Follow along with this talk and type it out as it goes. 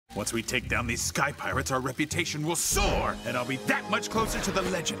Once we take down these sky pirates, our reputation will soar, and I'll be that much closer to the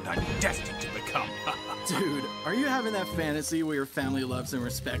legend I'm destined to become. Dude, are you having that fantasy where your family loves and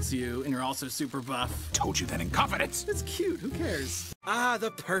respects you, and you're also super buff? Told you that in confidence. It's cute, who cares? Ah,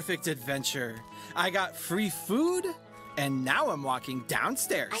 the perfect adventure. I got free food, and now I'm walking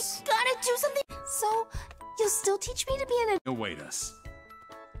downstairs. I gotta do something. So, you'll still teach me to be an Await us.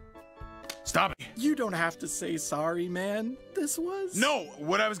 Stop it. You don't have to say sorry, man. This was... No,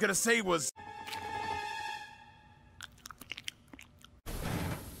 what I was gonna say was...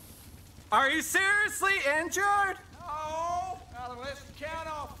 Are you seriously injured? Oh, now let's count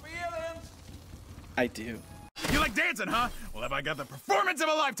our feelings. I do. You like dancing, huh? Well, have I got the performance of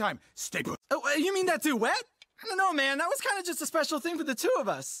a lifetime? Stay put. Oh, you mean that duet? I don't know, man. That was kind of just a special thing for the two of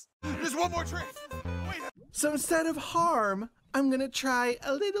us. Just one more trick. Wait. So instead of harm, I'm gonna try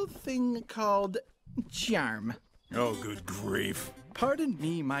a little thing called charm. Oh, good grief. Pardon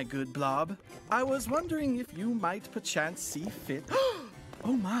me, my good blob. I was wondering if you might perchance see fit.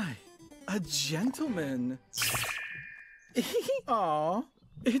 Oh my, a gentleman. Aw,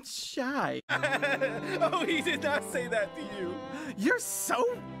 it's shy. Oh, he did not say that to you. You're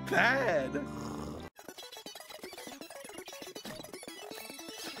so bad.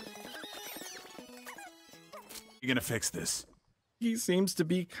 You gonna fix this? He seems to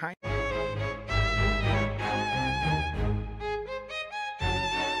be kind. I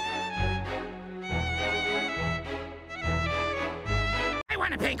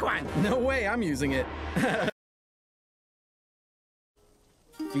want a pink one. No way, I'm using it.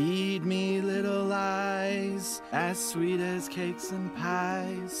 Feed me little lies, as sweet as cakes and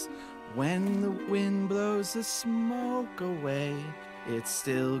pies. When the wind blows the smoke away, it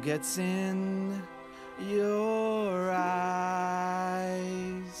still gets in your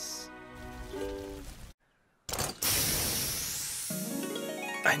eyes.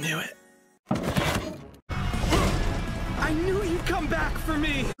 I knew it. I knew you'd come back for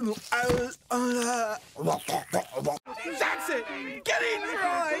me. That's it. Get in here,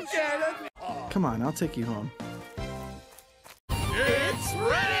 I get it. Come on, I'll take you home. It's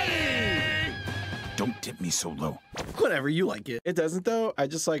ready! Don't tip me so low. Whatever, you like it. It doesn't though. I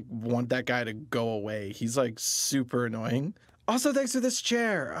just like want that guy to go away. He's like super annoying. Also, thanks for this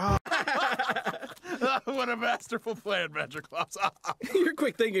chair. Oh. What a masterful plan, Badgerclops. Your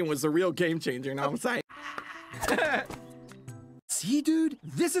quick thinking was the real game changer, know what I'm saying? See, dude?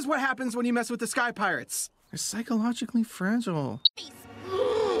 This is what happens when you mess with the sky pirates. They're psychologically fragile.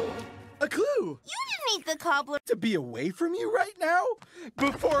 A clue! You didn't meet the cobbler. To be away from you right now?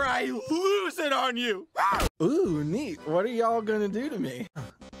 Before I lose it on you! Ooh, neat. What are y'all gonna do to me?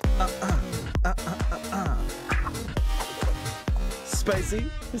 Spicy,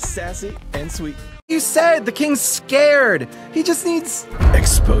 sassy, and sweet. You said the king's scared. He just needs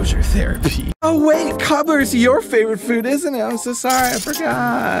exposure therapy. Oh wait, cobbler's your favorite food, isn't it? I'm so sorry, I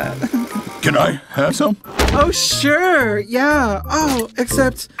forgot. Can I have some? Oh sure, yeah. Oh,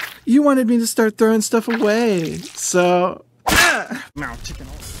 except you wanted me to start throwing stuff away, so. Mouth chicken.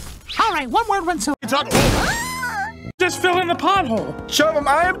 All right, one word, one syllable. Just fill in the pothole. Show him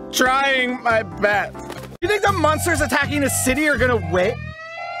I am trying my best. You think the monsters attacking the city are gonna wait?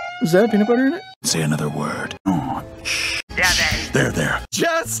 Is that peanut butter in it? Say another word. Oh, shh. Yeah, There.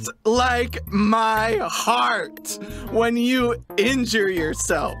 Just like my heart when you injure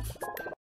yourself.